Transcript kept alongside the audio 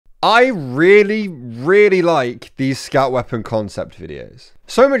I really like these scout weapon concept videos.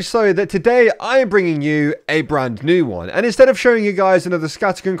 So much so that today I am bringing you a brand new one. And instead of showing you guys another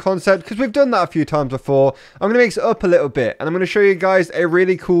scattergun concept, because we've done that a few times before, I'm going to mix it up a little bit. And I'm going to show you guys a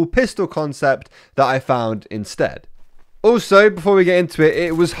really cool pistol concept that I found instead. Also, before we get into it,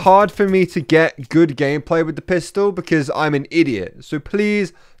 it was hard for me to get good gameplay with the pistol because I'm an idiot. So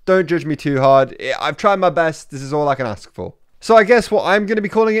please don't judge me too hard. I've tried my best. This is all I can ask for. So I guess what I'm going to be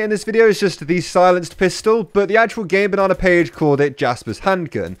calling it in this video is just the silenced pistol, but the actual Game Banana page called it Jasper's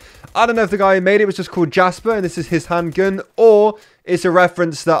handgun. I don't know if the guy who made it was just called Jasper and this is his handgun, or it's a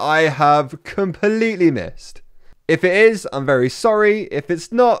reference that I have completely missed. If it is, I'm very sorry. If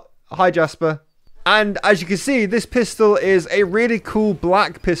it's not, hi Jasper. And as you can see, this pistol is a really cool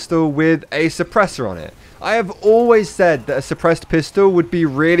black pistol with a suppressor on it. I have always said that a suppressed pistol would be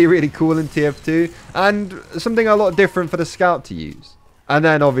really cool in TF2 and something a lot different for the scout to use. And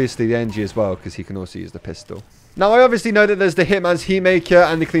then obviously the NG as well, because he can also use the pistol. Now I obviously know that there's the Hitman's Heatmaker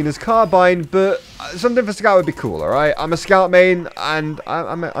and the Cleaner's Carbine, but something for scout would be cool, alright? I'm a scout main and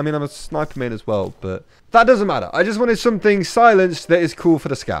I'm a sniper main as well, but that doesn't matter. I just wanted something silenced that is cool for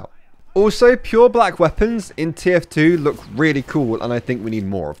the scout. Also, pure black weapons in TF2 look really cool and I think we need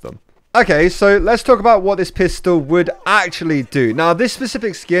more of them. Okay, so let's talk about what this pistol would actually do. Now, this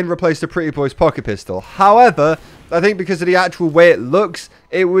specific skin replaced the Pretty Boy's pocket pistol. However, I think because of the actual way it looks,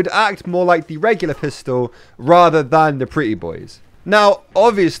 it would act more like the regular pistol rather than the Pretty Boy's. Now,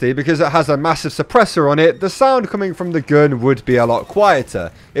 obviously, because it has a massive suppressor on it, the sound coming from the gun would be a lot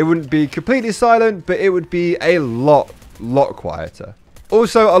quieter. It wouldn't be completely silent, but it would be a lot quieter.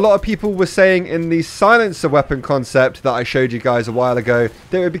 Also, a lot of people were saying in the silencer weapon concept that I showed you guys a while ago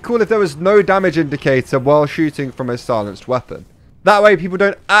that it would be cool if there was no damage indicator while shooting from a silenced weapon. That way people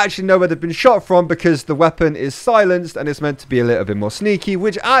don't actually know where they've been shot from because the weapon is silenced and it's meant to be a little bit more sneaky,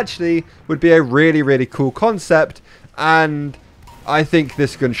 which actually would be a really cool concept, and I think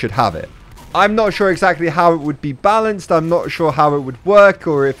this gun should have it. I'm not sure exactly how it would be balanced, I'm not sure how it would work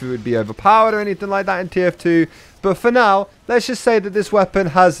or if it would be overpowered or anything like that in TF2, but for now, let's just say that this weapon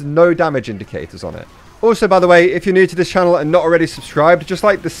has no damage indicators on it. Also, by the way, if you're new to this channel and not already subscribed, just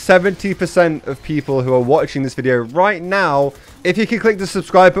like the 70% of people who are watching this video right now, if you could click the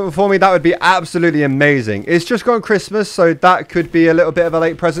subscribe button for me, that would be absolutely amazing. It's just gone Christmas, so that could be a little bit of a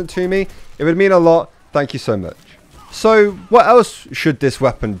late present to me. It would mean a lot. Thank you so much. So, what else should this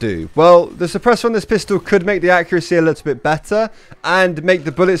weapon do? Well, the suppressor on this pistol could make the accuracy a little bit better and make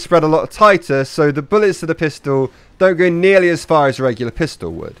the bullet spread a lot tighter, so the bullets to the pistol don't go nearly as far as a regular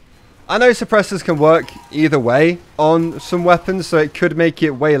pistol would. I know suppressors can work either way on some weapons, so it could make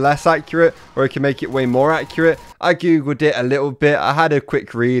it way less accurate or it can make it way more accurate. I googled it a little bit, I had a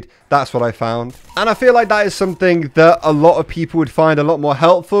quick read, that's what I found. And I feel like that is something that a lot of people would find a lot more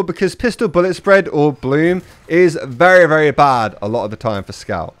helpful because pistol bullet spread or bloom is very bad a lot of the time for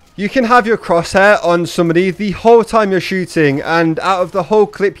scout. You can have your crosshair on somebody the whole time you're shooting, and out of the whole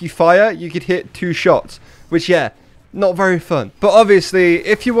clip you fire, you could hit 2 shots, which yeah, not very fun. But obviously,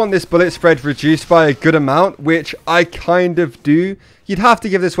 if you want this bullet spread reduced by a good amount, which I kind of do, you'd have to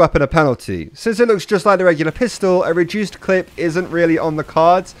give this weapon a penalty. Since it looks just like the regular pistol, a reduced clip isn't really on the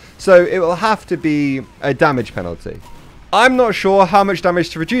cards, so it will have to be a damage penalty. I'm not sure how much damage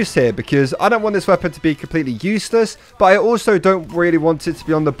to reduce here because I don't want this weapon to be completely useless, but I also don't really want it to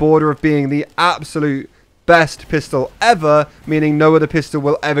be on the border of being the absolute best pistol ever, meaning no other pistol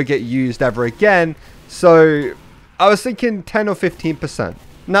will ever get used ever again. So I was thinking 10 or 15%.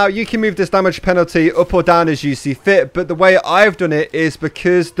 Now, you can move this damage penalty up or down as you see fit, but the way I've done it is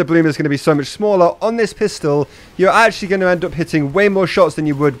because the bloom is going to be so much smaller on this pistol, you're actually going to end up hitting way more shots than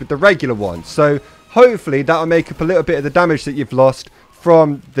you would with the regular one. So hopefully that will make up a little bit of the damage that you've lost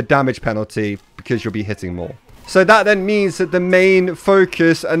from the damage penalty because you'll be hitting more. So that then means that the main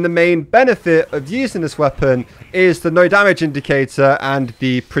focus and the main benefit of using this weapon is the no damage indicator and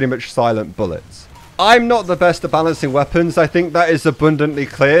the pretty much silent bullets. I'm not the best at balancing weapons. I think that is abundantly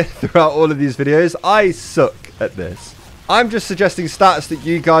clear throughout all of these videos. I suck at this. I'm just suggesting stats that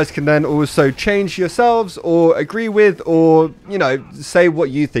you guys can then also change yourselves or agree with or, you know, say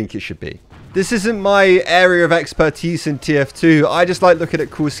what you think it should be. This isn't my area of expertise in TF2. I just like looking at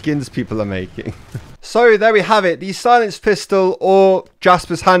cool skins people are making. So there we have it. The silenced pistol or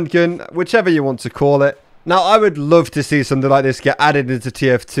Jasper's handgun, whichever you want to call it. Now, I would love to see something like this get added into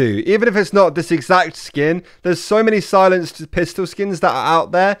TF2. Even if it's not this exact skin, there's so many silenced pistol skins that are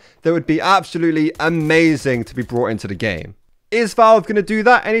out there that would be absolutely amazing to be brought into the game. Is Valve going to do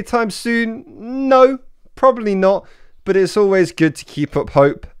that anytime soon? No, probably not. But it's always good to keep up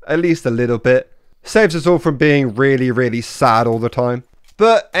hope, at least a little bit. Saves us all from being really sad all the time.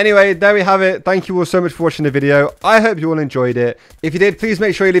 But anyway, there we have it. Thank you all so much for watching the video. I hope you all enjoyed it. If you did, please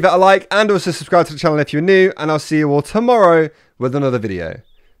make sure you leave it a like and also subscribe to the channel if you're new. And I'll see you all tomorrow with another video.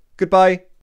 Goodbye.